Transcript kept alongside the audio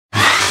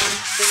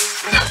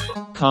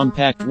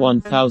Compact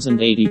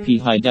 1080p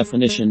High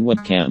Definition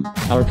Webcam.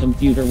 Our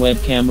computer web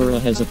camera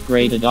has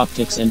upgraded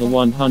optics and a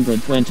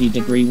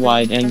 120-degree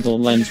wide-angle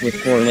lens with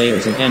 4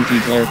 layers of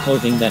anti-glare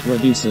coating that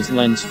reduces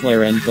lens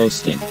flare and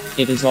ghosting.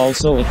 It is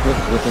also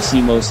equipped with a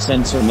CMOS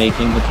sensor,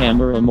 making the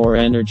camera more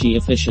energy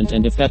efficient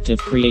and effective,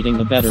 creating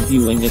a better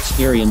viewing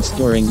experience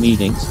during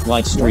meetings,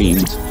 live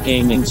streams,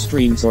 gaming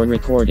streams or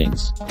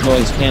recordings.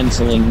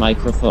 Noise-canceling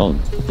microphone.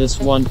 This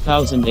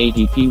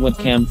 1080p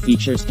webcam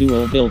features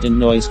dual built-in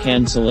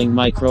noise-canceling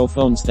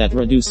microphones that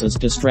reduces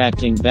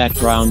distracting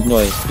background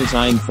noise,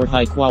 designed for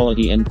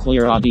high-quality and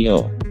clear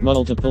audio.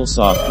 Multiple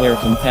software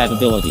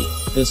compatibility.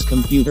 This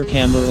computer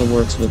camera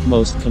works with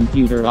most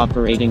computer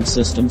operating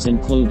systems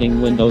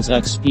including Windows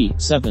XP,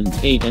 7,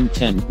 8 and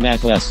 10,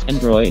 macOS,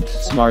 Android,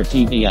 Smart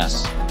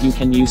tvOS. You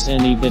can use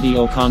any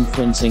video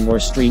conferencing or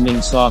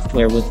streaming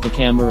software with the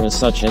camera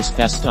such as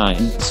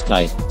Facetime,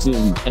 Skype,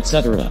 Zoom,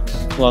 etc.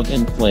 Plug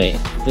and play.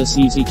 This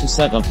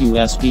easy-to-set-up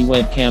USB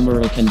web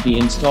camera can be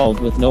installed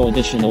with no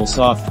additional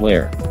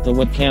software. The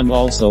webcam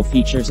also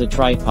features a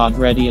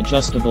tripod-ready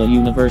adjustable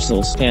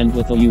universal stand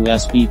with a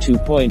USB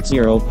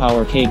 2.0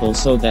 power cable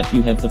so that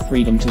you have the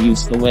freedom to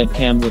use the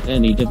webcam with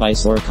any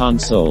device or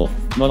console.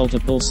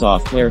 Multiple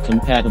software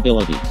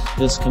compatibility.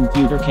 This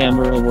computer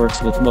camera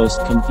works with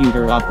most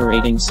computer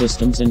operating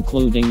systems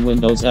including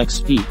Windows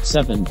XP,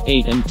 7,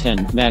 8 and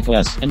 10,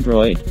 macOS,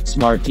 Android,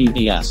 Smart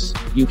tvOS.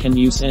 You can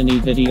use any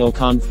video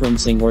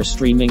conferencing or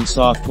streaming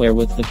software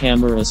with the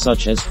camera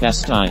such as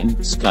Facetime,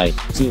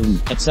 Skype,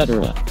 Zoom,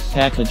 etc.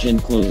 Package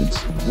includes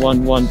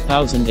 1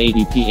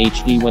 1080p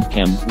HD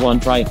webcam, 1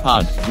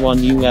 tripod, 1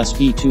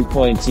 USB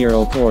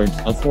 2.0 cord,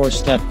 a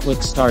 4-step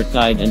quick start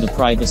guide and a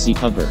privacy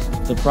cover.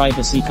 The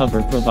privacy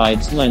cover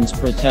provides lens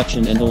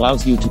protection and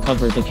allows you to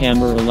cover the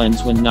camera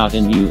lens when not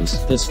in use.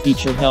 This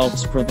feature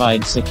helps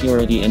provide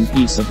security and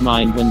peace of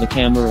mind when the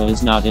camera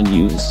is not in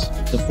use.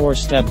 The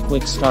 4-step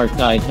quick start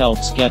guide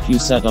helps get you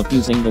set up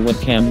using the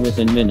webcam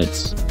within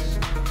minutes.